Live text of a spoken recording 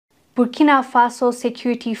Burkina Faso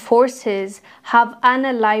security forces have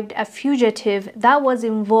unalived a fugitive that was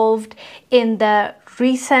involved in the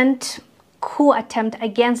recent coup attempt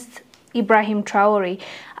against Ibrahim Traore.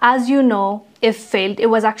 As you know, it failed. It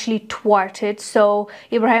was actually thwarted. So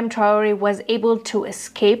Ibrahim Traore was able to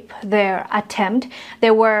escape their attempt.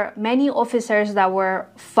 There were many officers that were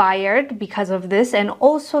fired because of this, and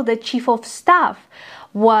also the chief of staff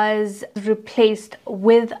was replaced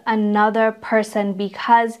with another person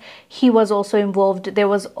because he was also involved. There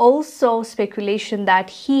was also speculation that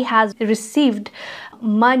he has received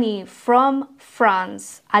money from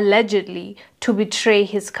France, allegedly, to betray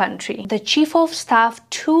his country. The chief of staff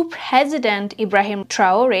to President Ibrahim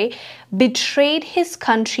Traore betrayed his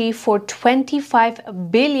country for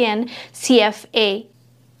 25 billion CFA,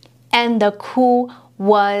 and the coup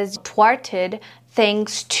was thwarted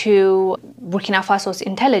thanks to Burkina Faso's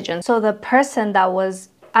intelligence. So the person that was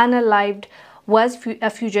unalived was a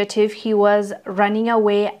fugitive. He was running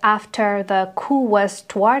away after the coup was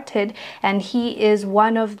thwarted, and he is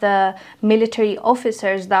one of the military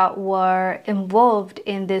officers that were involved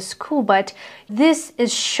in this coup. But this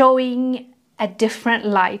is showing a different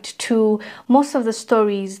light to most of the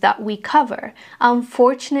stories that we cover.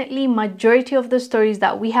 Unfortunately, majority of the stories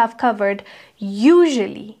that we have covered,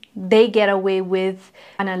 usually they get away with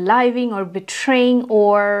unaliving or betraying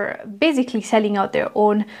or basically selling out their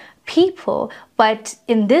own people. But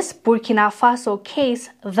in this Burkina Faso case,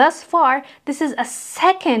 thus far, this is a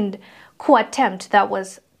second coup attempt that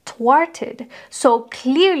was thwarted. So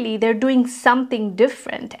clearly they're doing something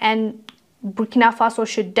different, and Burkina Faso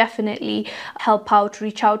should definitely help out,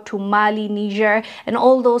 reach out to Mali, Niger, and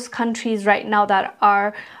all those countries right now that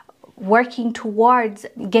are working towards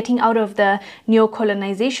getting out of the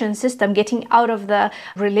neo-colonization system, getting out of the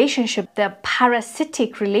relationship, the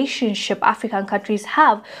parasitic relationship African countries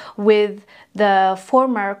have with the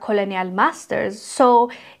former colonial masters. So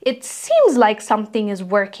it seems like something is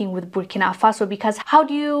working with Burkina Faso, because how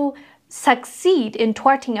do you succeed in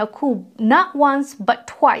thwarting a coup not once but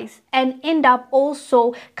twice and end up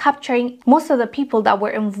also capturing most of the people that were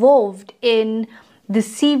involved in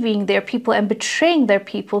deceiving their people and betraying their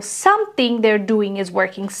people? Something they're doing is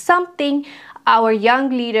working. Something our young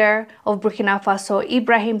leader of Burkina Faso,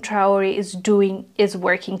 Ibrahim Traore, is doing is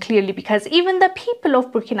working clearly, because even the people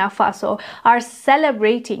of Burkina Faso are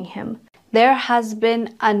celebrating him. There has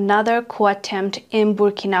been another coup attempt in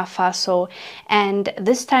Burkina Faso, and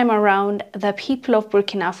this time around the people of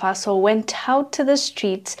Burkina Faso went out to the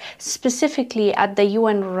streets, specifically at the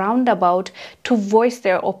UN roundabout, to voice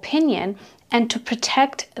their opinion and to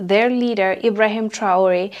protect their leader Ibrahim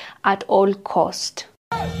Traore at all cost.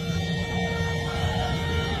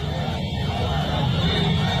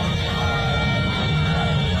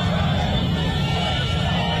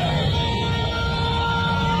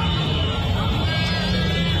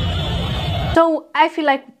 So I feel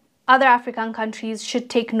like other African countries should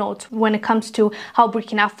take note when it comes to how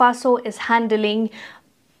Burkina Faso is handling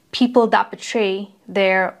people that betray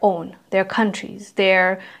their countries,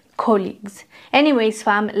 their colleagues. Anyways,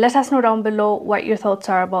 fam, let us know down below what your thoughts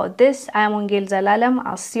are about this. I am Wangel Zalalam.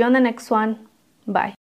 I'll see you on the next one. Bye.